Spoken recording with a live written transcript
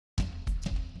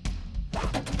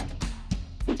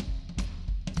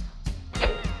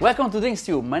Welcome to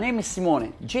DrinksTube. My name is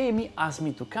Simone. Jamie asked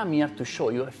me to come here to show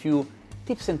you a few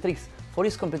tips and tricks for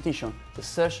this competition, the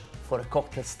search for a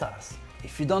cocktail stars.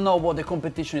 If you don't know what the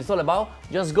competition is all about,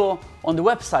 just go on the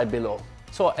website below.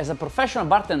 So as a professional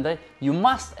bartender, you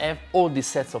must have all these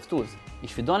sets of tools.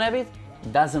 If you don't have it,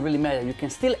 it doesn't really matter. You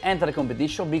can still enter the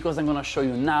competition because I'm gonna show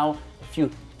you now a few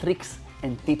tricks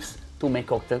and tips to make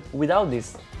cocktail without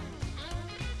this.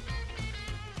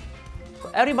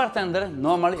 Every bartender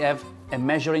normally have a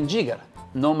measuring jigger.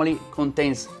 Normally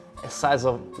contains a size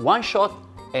of 1 shot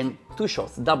and 2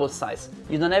 shots, double size.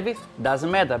 You don't have it?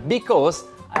 Doesn't matter, because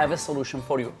I have a solution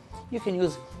for you. You can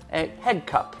use a head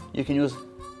cup. You can use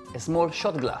a small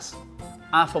shot glass.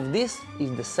 Half of this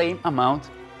is the same amount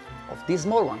of this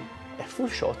small one. A full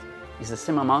shot is the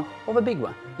same amount of a big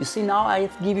one. You see, now I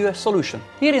give you a solution.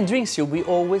 Here in DrinksTube we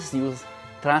always use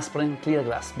transparent clear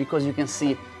glass because you can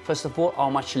see, first of all, how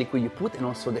much liquid you put and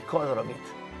also the color of it.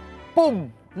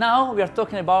 Boom! Now we are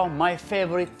talking about my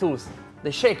favorite tools,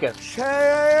 the shaker.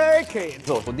 Shaking!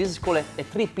 So this is called a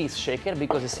 3-piece shaker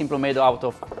because it's simply made out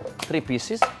of 3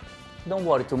 pieces. Don't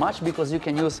worry too much because you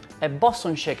can use a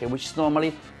Boston shaker, which is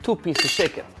normally 2-piece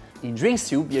shaker. In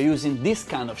DrinksTube you're using this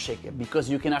kind of shaker because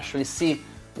you can actually see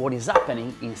what is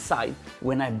happening inside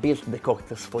when I built the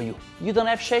cocktails for you. You don't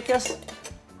have shakers?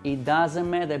 It doesn't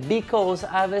matter because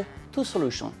I have 2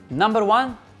 solutions. Number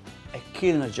 1, a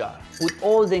Kirner jar. Put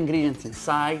all the ingredients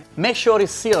inside. Make sure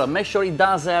it's sealed, make sure it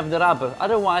does have the rubber.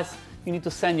 Otherwise, you need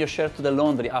to send your shirt to the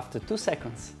laundry after 2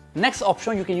 seconds. Next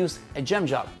option, you can use a jam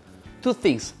jar. 2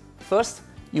 things. First,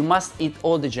 you must eat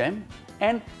all the jam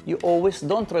and you always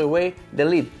don't throw away the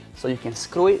lid. So you can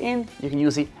screw it in, you can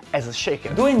use it as a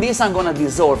shaker. Doing this, I'm gonna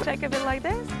dissolve. Shake a bit like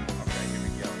this.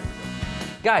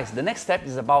 Guys, the next step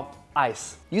is about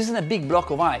ice. Using a big block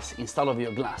of ice instead of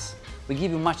your glass will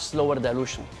give you much slower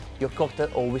dilution. Your cocktail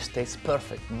always tastes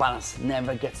perfect, balanced,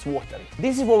 never gets watery.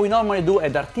 This is what we normally do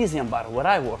at the artisan bar where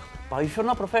I work. But if you're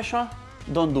not professional,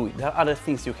 don't do it. There are other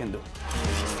things you can do.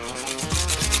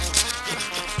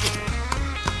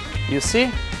 You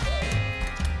see?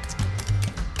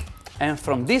 And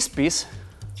from this piece,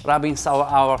 rub inside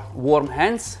our warm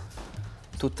hands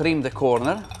to trim the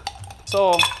corner.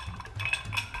 So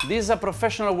this is a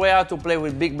professional way how to play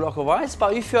with big block of ice,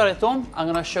 but if you're at home, I'm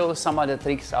gonna show you some other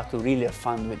tricks how to really have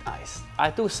fun with ice.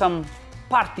 I took some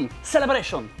party,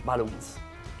 celebration balloons.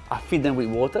 I fill them with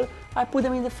water, I put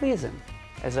them in the freezer.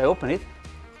 As I open it,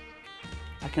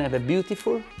 I can have a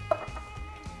beautiful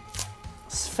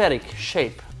spheric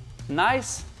shape.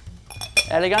 Nice,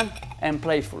 elegant, and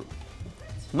playful.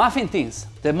 Muffin tins,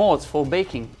 the molds for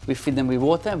baking. We fill them with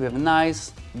water, we have a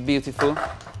nice, beautiful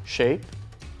shape.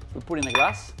 We put in a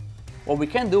glass. What we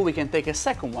can do, we can take a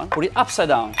second one, put it upside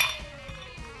down.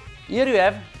 Here you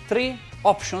have 3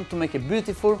 options to make a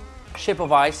beautiful shape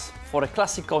of ice for a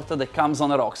classic cocktail that comes on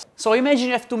the rocks. So imagine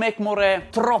you have to make more a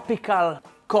tropical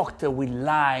cocktail with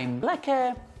lime, like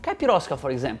a Capirosca,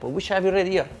 for example, which I have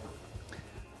already here.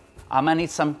 I'm gonna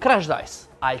need some crushed ice.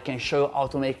 I can show you how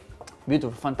to make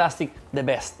beautiful, fantastic, the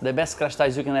best crushed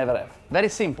ice you can ever have. Very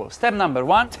simple. Step number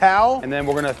 1. Towel. And then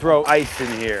we're gonna throw ice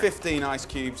in here. 15 ice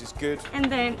cubes is good. And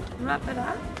then wrap it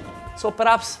up. So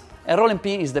perhaps a rolling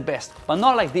pin is the best, but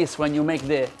not like this. When you make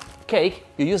the cake,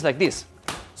 you use like this.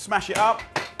 Smash it up.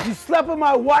 You slept with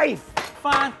my wife!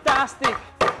 Fantastic!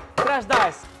 Crushed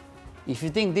ice. If you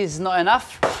think this is not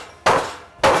enough,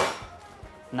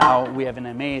 now we have an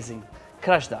amazing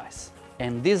crushed ice.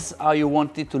 And this is how you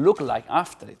want it to look like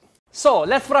after it. So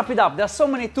let's wrap it up. There are so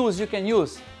many tools you can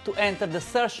use to enter the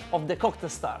search of the cocktail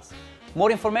stars. More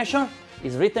information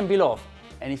is written below.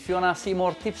 And if you wanna see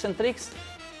more tips and tricks,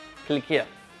 click here.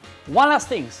 One last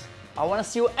thing. I wanna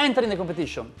see you entering the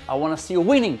competition. I wanna see you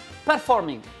winning,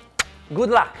 performing. Good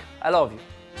luck. I love you.